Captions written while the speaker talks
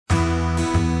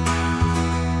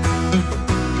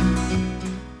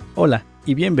Hola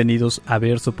y bienvenidos a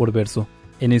Verso por Verso.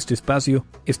 En este espacio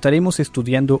estaremos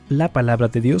estudiando la palabra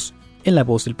de Dios en la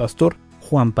voz del pastor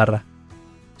Juan Parra.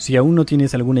 Si aún no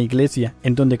tienes alguna iglesia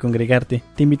en donde congregarte,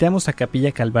 te invitamos a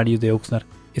Capilla Calvario de Oxnard.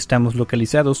 Estamos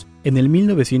localizados en el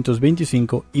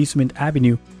 1925 Eastman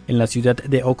Avenue, en la ciudad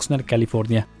de Oxnard,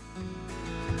 California.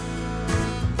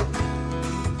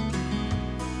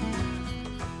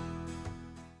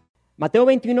 Mateo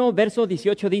 21, verso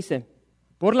 18 dice: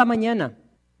 Por la mañana,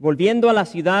 volviendo a la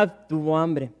ciudad, tuvo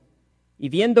hambre, y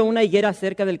viendo una higuera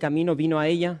cerca del camino, vino a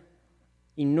ella,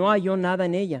 y no halló nada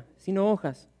en ella, sino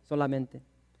hojas solamente.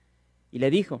 Y le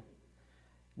dijo: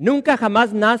 Nunca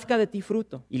jamás nazca de ti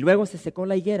fruto. Y luego se secó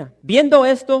la higuera. Viendo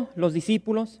esto, los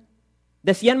discípulos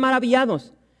decían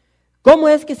maravillados: ¿Cómo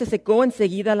es que se secó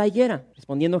enseguida la higuera?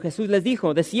 Respondiendo Jesús les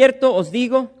dijo: De cierto os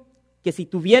digo que si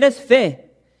tuviereis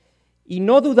fe y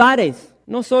no dudareis,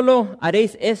 no solo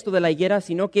haréis esto de la higuera,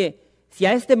 sino que si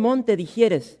a este monte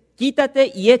dijeres: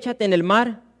 Quítate y échate en el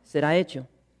mar, será hecho.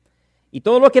 Y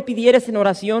todo lo que pidieres en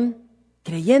oración,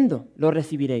 creyendo, lo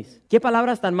recibiréis. ¿Qué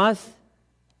palabras tan más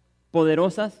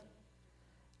poderosas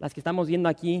las que estamos viendo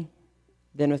aquí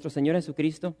de nuestro Señor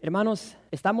Jesucristo? Hermanos,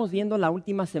 estamos viendo la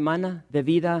última semana de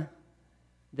vida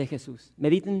de Jesús.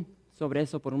 Mediten sobre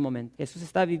eso por un momento. Jesús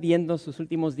está viviendo sus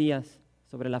últimos días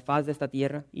sobre la faz de esta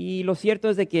tierra, y lo cierto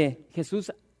es de que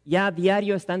Jesús ya a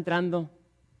diario está entrando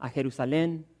a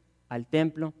Jerusalén, al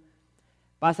templo,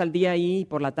 pasa el día ahí y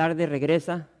por la tarde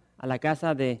regresa a la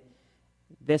casa de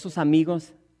esos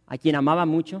amigos a quien amaba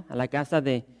mucho, a la casa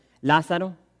de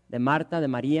Lázaro, de Marta, de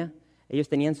María. Ellos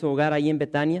tenían su hogar ahí en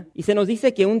Betania. Y se nos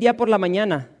dice que un día por la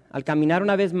mañana, al caminar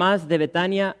una vez más de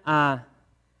Betania a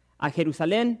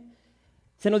Jerusalén,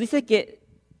 se nos dice que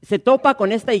se topa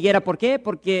con esta higuera. ¿Por qué?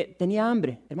 Porque tenía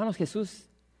hambre. Hermanos, Jesús,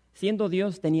 siendo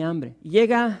Dios, tenía hambre. Y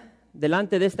llega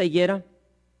delante de esta higuera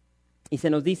y se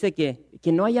nos dice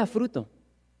que no haya fruto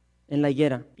en la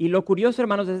higuera. Y lo curioso,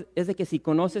 hermanos, es de que si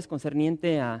conoces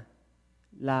concerniente a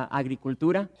la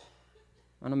agricultura,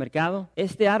 hermano mercado,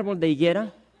 este árbol de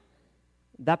higuera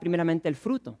da primeramente el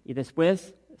fruto y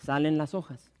después salen las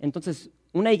hojas. Entonces,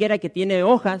 una higuera que tiene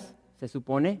hojas, se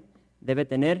supone, debe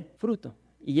tener fruto.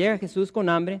 Y llega Jesús con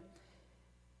hambre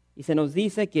y se nos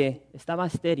dice que estaba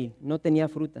estéril, no tenía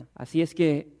fruta. Así es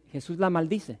que Jesús la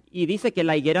maldice y dice que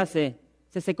la higuera se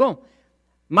secó.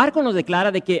 Marcos nos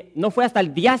declara de que no fue hasta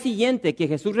el día siguiente que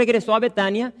Jesús regresó a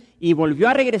Betania y volvió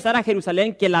a regresar a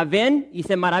Jerusalén que la ven y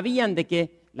se maravillan de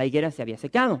que la higuera se había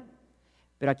secado.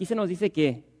 Pero aquí se nos dice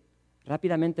que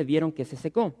rápidamente vieron que se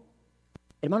secó.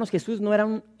 Hermanos, Jesús no era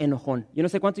un enojón. Yo no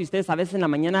sé cuántos de ustedes a veces en la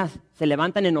mañana se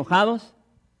levantan enojados,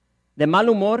 de mal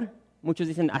humor. Muchos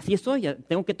dicen: así estoy,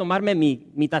 tengo que tomarme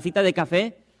mi tacita de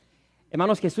café.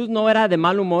 Hermanos, Jesús no era de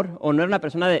mal humor o no era una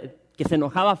persona que se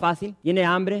enojaba fácil. Tiene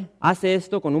hambre, hace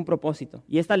esto con un propósito.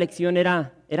 Y esta lección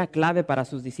era clave para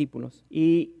sus discípulos.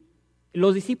 Y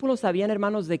los discípulos sabían,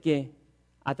 hermanos, de que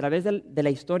a través de la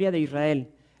historia de Israel,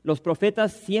 los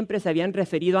profetas siempre se habían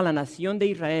referido a la nación de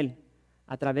Israel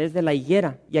a través de la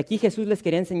higuera. Y aquí Jesús les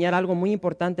quería enseñar algo muy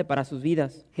importante para sus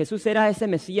vidas. Jesús era ese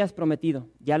Mesías prometido,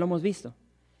 ya lo hemos visto.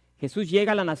 Jesús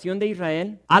llega a la nación de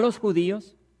Israel, a los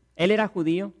judíos, él era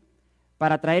judío,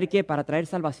 ¿para traer qué? Para traer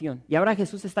salvación. Y ahora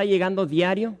Jesús está llegando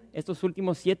diario, estos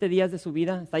últimos 7 días de su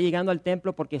vida, está llegando al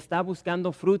templo porque está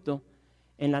buscando fruto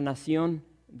en la nación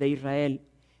de Israel.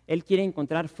 Él quiere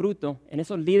encontrar fruto en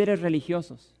esos líderes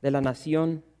religiosos de la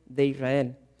nación de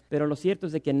Israel. Pero lo cierto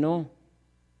es de que no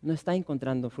está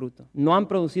encontrando fruto. No han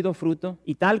producido fruto.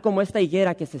 Y tal como esta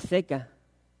higuera que se seca,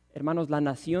 hermanos, la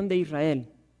nación de Israel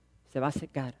se va a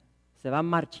secar, se va a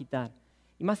marchitar.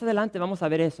 Y más adelante vamos a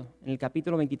ver eso, en el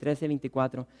capítulo 23 y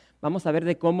 24. Vamos a ver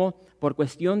de cómo, por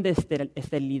cuestión de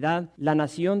esterilidad, la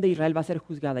nación de Israel va a ser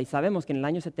juzgada. Y sabemos que en el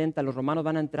año 70 los romanos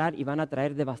van a entrar y van a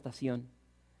traer devastación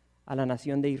a la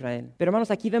nación de Israel. Pero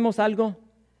hermanos, aquí vemos algo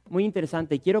muy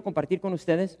interesante y quiero compartir con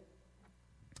ustedes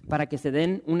para que se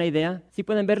den una idea. ¿Sí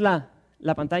pueden ver la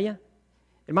pantalla?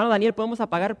 Hermano Daniel, ¿podemos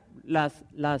apagar las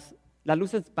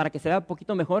luces para que se vea un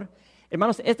poquito mejor?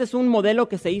 Hermanos, este es un modelo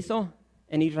que se hizo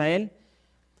en Israel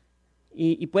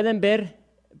y pueden ver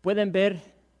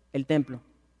el templo.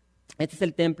 Este es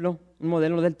el templo, un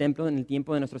modelo del templo en el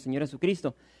tiempo de nuestro Señor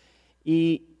Jesucristo.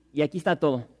 Y aquí está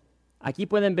todo. Aquí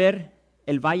pueden ver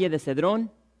el valle de Cedrón.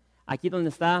 Aquí donde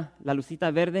está la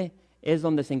lucita verde es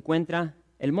donde se encuentra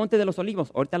el Monte de los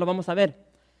Olivos. Ahorita lo vamos a ver.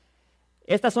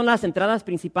 Estas son las entradas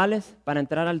principales para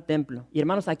entrar al templo. Y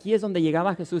hermanos, aquí es donde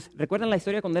llegaba Jesús. ¿Recuerdan la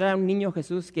historia cuando era un niño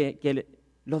Jesús que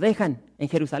lo dejan en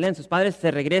Jerusalén? Sus padres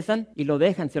se regresan y lo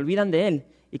dejan, se olvidan de él.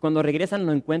 Y cuando regresan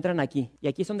lo encuentran aquí. Y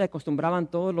aquí es donde acostumbraban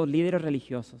todos los líderes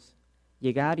religiosos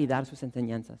llegar y dar sus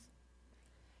enseñanzas.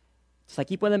 Entonces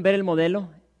aquí pueden ver el modelo.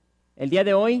 El día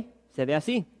de hoy se ve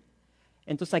así.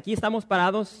 Entonces aquí estamos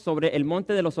parados sobre el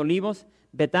Monte de los Olivos.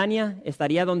 Betania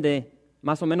estaría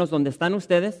más o menos donde están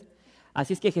ustedes.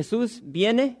 Así es que Jesús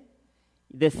viene,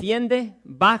 desciende,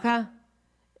 baja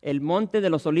el Monte de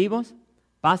los Olivos,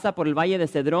 pasa por el Valle de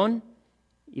Cedrón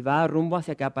y va rumbo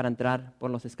hacia acá para entrar por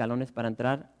los escalones, para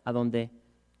entrar a donde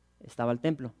estaba el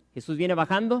templo. Jesús viene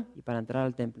bajando y para entrar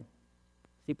al templo.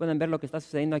 ¿Sí pueden ver lo que está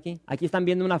sucediendo aquí? Aquí están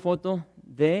viendo una foto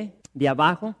de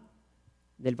abajo,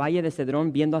 del Valle de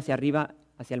Cedrón, viendo hacia arriba,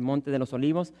 hacia el Monte de los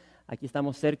Olivos. Aquí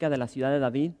estamos cerca de la ciudad de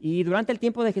David. Y durante el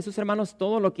tiempo de Jesús, hermanos,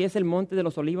 todo lo que es el Monte de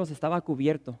los Olivos estaba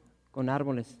cubierto con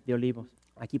árboles de olivos.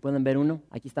 Aquí pueden ver uno.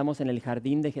 Aquí estamos en el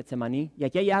jardín de Getsemaní. Y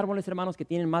aquí hay árboles, hermanos, que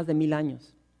tienen más de 1000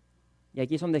 años. Y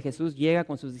aquí es donde Jesús llega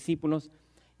con sus discípulos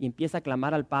y empieza a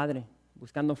clamar al Padre,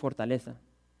 buscando fortaleza.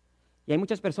 Y hay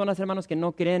muchas personas, hermanos, que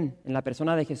no creen en la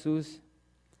persona de Jesús.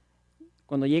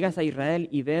 Cuando llegas a Israel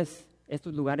y ves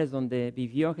estos lugares donde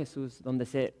vivió Jesús, donde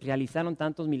se realizaron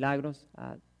tantos milagros,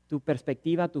 tu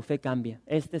perspectiva, tu fe cambia.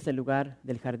 Este es el lugar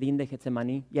del jardín de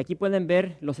Getsemaní. Y aquí pueden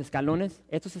ver los escalones.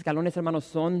 Estos escalones, hermanos,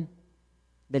 son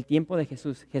del tiempo de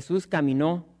Jesús. Jesús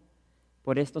caminó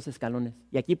por estos escalones.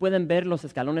 Y aquí pueden ver los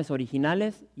escalones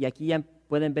originales y aquí ya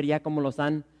pueden ver ya cómo los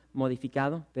han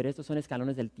modificado, pero estos son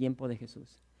escalones del tiempo de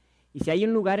Jesús. Y si hay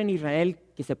un lugar en Israel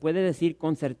que se puede decir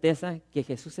con certeza que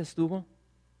Jesús estuvo,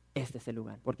 este es el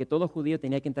lugar, porque todo judío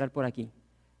tenía que entrar por aquí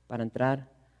para entrar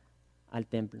al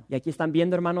templo. Y aquí están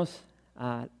viendo, hermanos,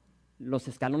 los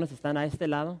escalones están a este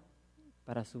lado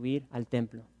para subir al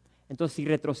templo. Entonces, si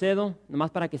retrocedo,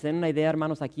 nomás para que se den una idea,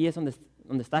 hermanos, aquí es donde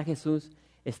está Jesús,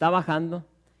 está bajando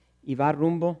y va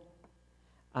rumbo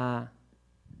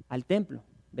al templo.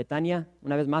 Betania,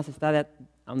 una vez más, está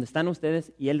donde están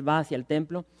ustedes y él va hacia el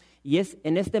templo. Y es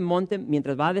en este monte,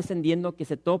 mientras va descendiendo, que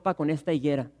se topa con esta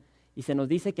higuera. Y se nos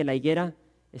dice que la higuera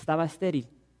estaba estéril,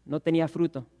 no tenía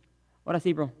fruto. Ahora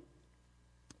sí, bro,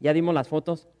 ya dimos las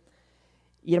fotos.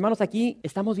 Y hermanos, aquí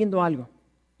estamos viendo algo.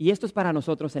 Y esto es para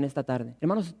nosotros en esta tarde.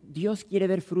 Hermanos, Dios quiere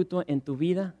ver fruto en tu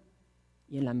vida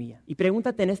y en la mía. Y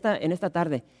pregúntate en esta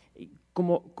tarde,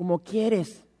 ¿cómo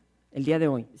quieres el día de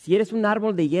hoy? Si eres un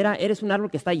árbol de higuera, ¿eres un árbol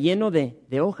que está lleno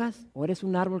de hojas o eres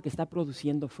un árbol que está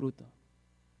produciendo fruto?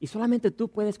 Y solamente tú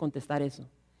puedes contestar eso.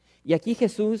 Y aquí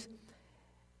Jesús,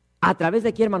 ¿a través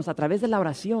de qué, hermanos? A través de la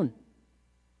oración.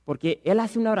 Porque Él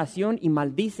hace una oración y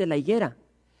maldice la higuera.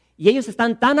 Y ellos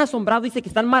están tan asombrados, dice que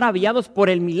están maravillados por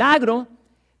el milagro,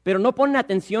 pero no ponen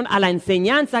atención a la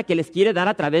enseñanza que les quiere dar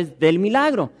a través del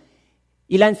milagro.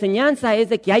 Y la enseñanza es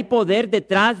de que hay poder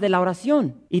detrás de la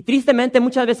oración. Y tristemente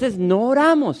muchas veces no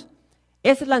oramos.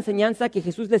 Esa es la enseñanza que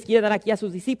Jesús les quiere dar aquí a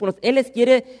sus discípulos. Él les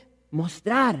quiere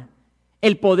mostrar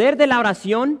el poder de la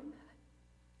oración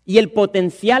y el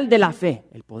potencial de la fe.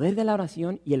 El poder de la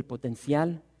oración y el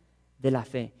potencial de la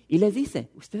fe. Y les dice,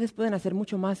 ustedes pueden hacer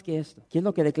mucho más que esto. ¿Qué es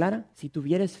lo que declara? Si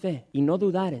tuvieres fe y no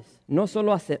dudares, no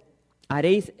solo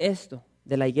haréis esto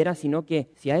de la higuera, sino que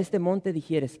si a este monte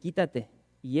dijeres, quítate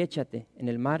y échate en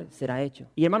el mar, será hecho.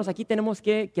 Y hermanos, aquí tenemos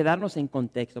que quedarnos en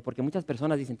contexto, porque muchas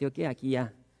personas dicen, tío, ¿qué?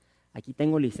 Aquí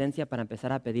tengo licencia para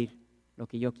empezar a pedir lo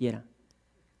que yo quiera.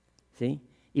 ¿Sí?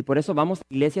 Y por eso vamos a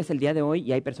iglesias el día de hoy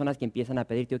y hay personas que empiezan a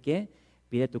pedir, tío, ¿qué?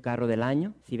 Pide tu carro del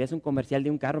año. Si ves un comercial de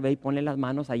un carro, ve y ponle las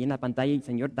manos ahí en la pantalla y,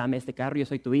 Señor, dame este carro, yo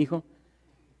soy tu hijo.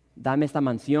 Dame esta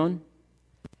mansión.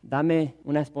 Dame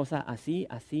una esposa así,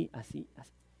 así, así,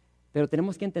 así. Pero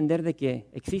tenemos que entender de que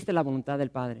existe la voluntad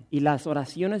del Padre. Y las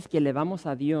oraciones que elevamos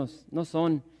a Dios no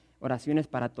son oraciones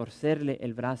para torcerle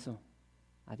el brazo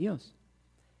a Dios.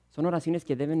 Son oraciones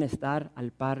que deben estar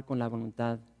al par con la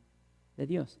voluntad de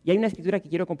Dios. Y hay una escritura que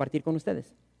quiero compartir con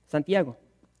ustedes. Santiago.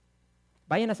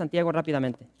 Vayan a Santiago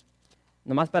rápidamente.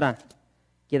 Nomás para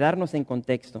quedarnos en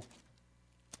contexto.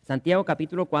 Santiago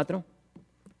capítulo 4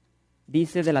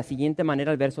 dice de la siguiente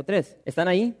manera el verso 3. ¿Están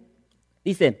ahí?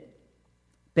 Dice,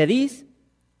 pedís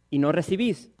y no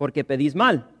recibís, porque pedís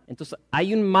mal. Entonces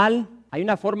hay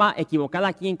una forma equivocada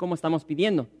aquí en cómo estamos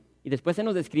pidiendo. Y después se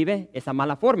nos describe esa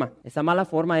mala forma. Esa mala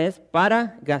forma es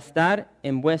para gastar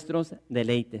en vuestros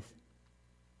deleites.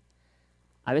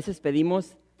 A veces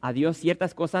pedimos a Dios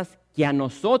ciertas cosas que a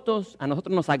nosotros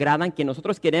nos agradan, que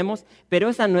nosotros queremos, pero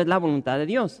esa no es la voluntad de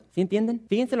Dios. ¿Sí entienden?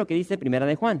 Fíjense lo que dice Primera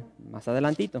de Juan, más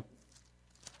adelantito.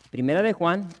 Primera de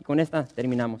Juan, y con esta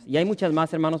terminamos. Y hay muchas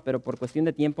más, hermanos, pero por cuestión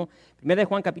de tiempo. Primera de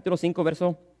Juan, capítulo 5,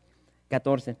 verso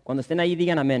 14. Cuando estén ahí,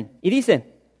 digan amén. Y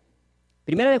dice,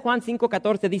 Primera de Juan 5,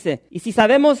 14 dice, y si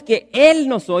sabemos que Él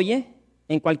nos oye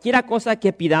en cualquiera cosa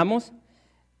que pidamos,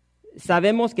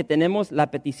 sabemos que tenemos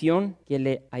la petición que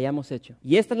le hayamos hecho.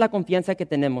 Y esta es la confianza que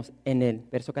tenemos en Él.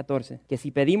 Verso 14. Que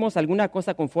si pedimos alguna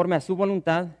cosa conforme a su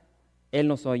voluntad, Él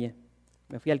nos oye.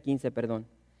 Me fui al 15, perdón.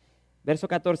 Verso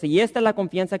 14, y esta es la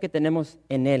confianza que tenemos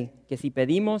en Él, que si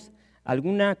pedimos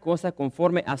alguna cosa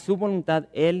conforme a su voluntad,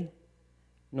 Él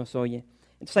nos oye.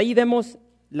 Entonces ahí vemos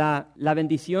la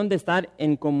bendición de estar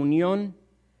en comunión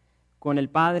con el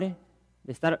Padre,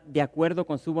 de estar de acuerdo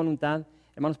con su voluntad.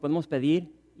 Hermanos, podemos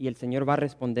pedir y el Señor va a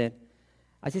responder.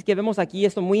 Así es que vemos aquí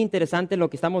esto muy interesante, lo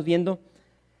que estamos viendo.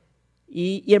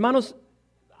 Y hermanos,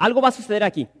 algo va a suceder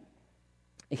aquí.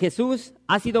 Jesús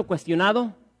ha sido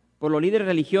cuestionado por los líderes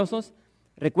religiosos.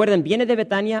 Recuerden, viene de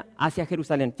Betania hacia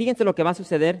Jerusalén. Fíjense lo que va a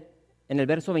suceder en el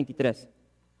verso 23.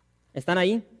 ¿Están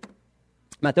ahí?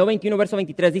 Mateo 21, verso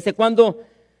 23 dice, cuando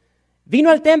vino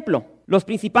al templo, los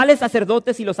principales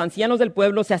sacerdotes y los ancianos del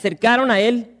pueblo se acercaron a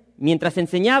él mientras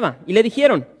enseñaba y le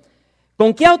dijeron,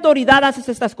 ¿con qué autoridad haces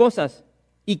estas cosas?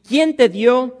 ¿Y quién te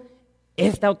dio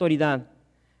esta autoridad?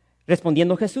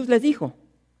 Respondiendo Jesús les dijo,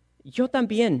 yo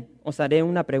también os haré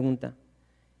una pregunta.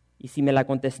 Y si me la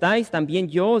contestáis, también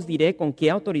yo os diré con qué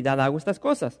autoridad hago estas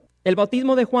cosas. El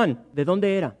bautismo de Juan, ¿de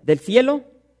dónde era? ¿Del cielo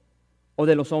o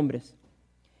de los hombres?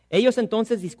 Ellos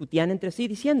entonces discutían entre sí,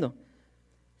 diciendo,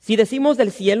 si decimos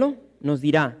del cielo, nos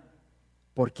dirá,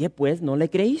 ¿por qué pues no le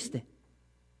creíste?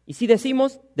 Y si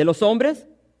decimos de los hombres,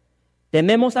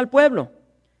 tememos al pueblo,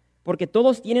 porque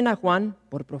todos tienen a Juan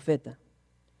por profeta.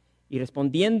 Y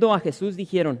respondiendo a Jesús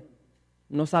dijeron,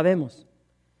 no sabemos.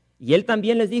 Y él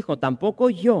también les dijo, tampoco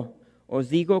yo os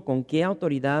digo con qué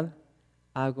autoridad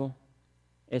hago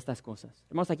estas cosas.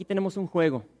 Hermanos, aquí tenemos un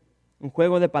juego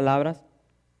de palabras.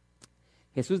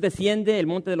 Jesús desciende el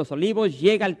monte de los olivos,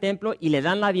 llega al templo y le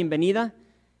dan la bienvenida.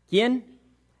 ¿Quién?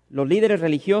 Los líderes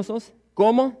religiosos.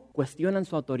 ¿Cómo? Cuestionan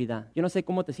su autoridad. Yo no sé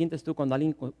cómo te sientes tú cuando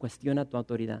alguien cuestiona tu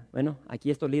autoridad. Bueno,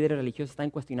 aquí estos líderes religiosos están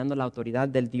cuestionando la autoridad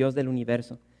del Dios del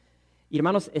universo. Y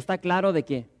hermanos, está claro de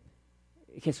que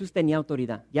Jesús tenía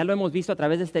autoridad. Ya lo hemos visto a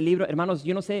través de este libro. Hermanos,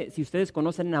 yo no sé si ustedes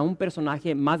conocen a un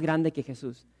personaje más grande que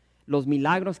Jesús. Los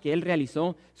milagros que Él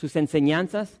realizó, sus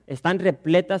enseñanzas están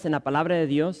repletas en la palabra de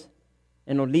Dios,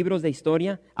 en los libros de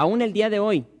historia. Aún el día de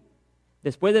hoy,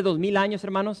 después de 2000 años,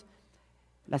 hermanos,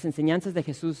 las enseñanzas de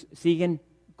Jesús siguen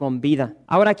con vida.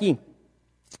 Ahora aquí,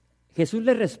 Jesús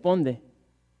le responde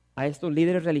a estos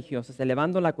líderes religiosos,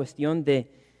 elevando la cuestión de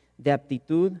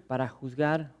aptitud para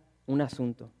juzgar un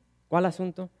asunto. ¿Cuál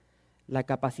asunto? La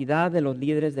capacidad de los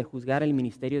líderes de juzgar el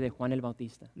ministerio de Juan el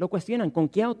Bautista. Lo cuestionan, ¿con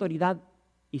qué autoridad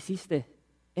hiciste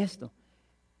esto?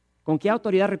 ¿Con qué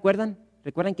autoridad recuerdan?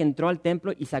 ¿Recuerdan que entró al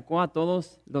templo y sacó a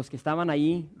todos los que estaban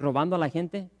ahí robando a la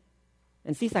gente?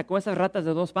 En sí sacó esas ratas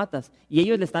de 2 patas y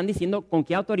ellos le están diciendo, ¿con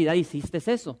qué autoridad hiciste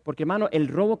eso? Porque hermano, el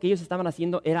robo que ellos estaban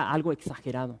haciendo era algo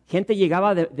exagerado. Gente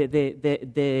llegaba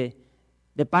de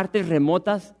partes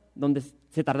remotas donde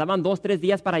se tardaban 2-3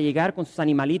 días para llegar con sus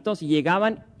animalitos y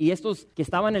llegaban y estos que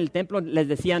estaban en el templo les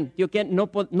decían, tío, ¿qué? No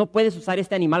puedes usar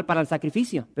este animal para el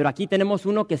sacrificio, pero aquí tenemos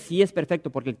uno que sí es perfecto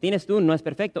porque el que tienes tú no es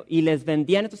perfecto, y les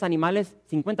vendían estos animales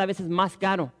 50 veces más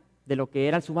caro de lo que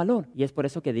era su valor, y es por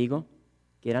eso que digo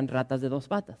que eran ratas de 2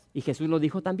 patas. Y Jesús lo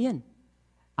dijo también,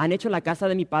 han hecho la casa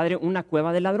de mi padre una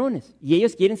cueva de ladrones, y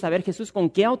ellos quieren saber, Jesús, ¿con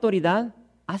qué autoridad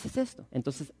haces esto?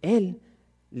 Entonces Él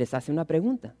les hace una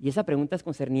pregunta, y esa pregunta es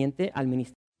concerniente al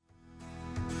ministerio.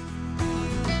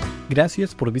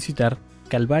 Gracias por visitar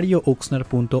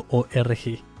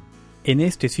calvariooxnard.org. En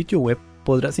este sitio web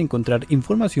podrás encontrar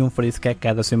información fresca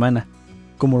cada semana,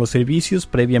 como los servicios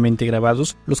previamente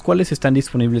grabados, los cuales están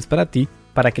disponibles para ti,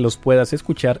 para que los puedas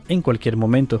escuchar en cualquier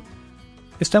momento.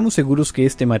 Estamos seguros que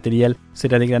este material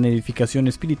será de gran edificación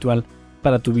espiritual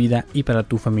para tu vida y para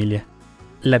tu familia.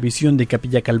 La visión de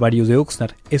Capilla Calvario de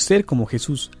Oxnard es ser como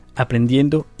Jesús,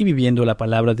 aprendiendo y viviendo la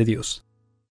palabra de Dios.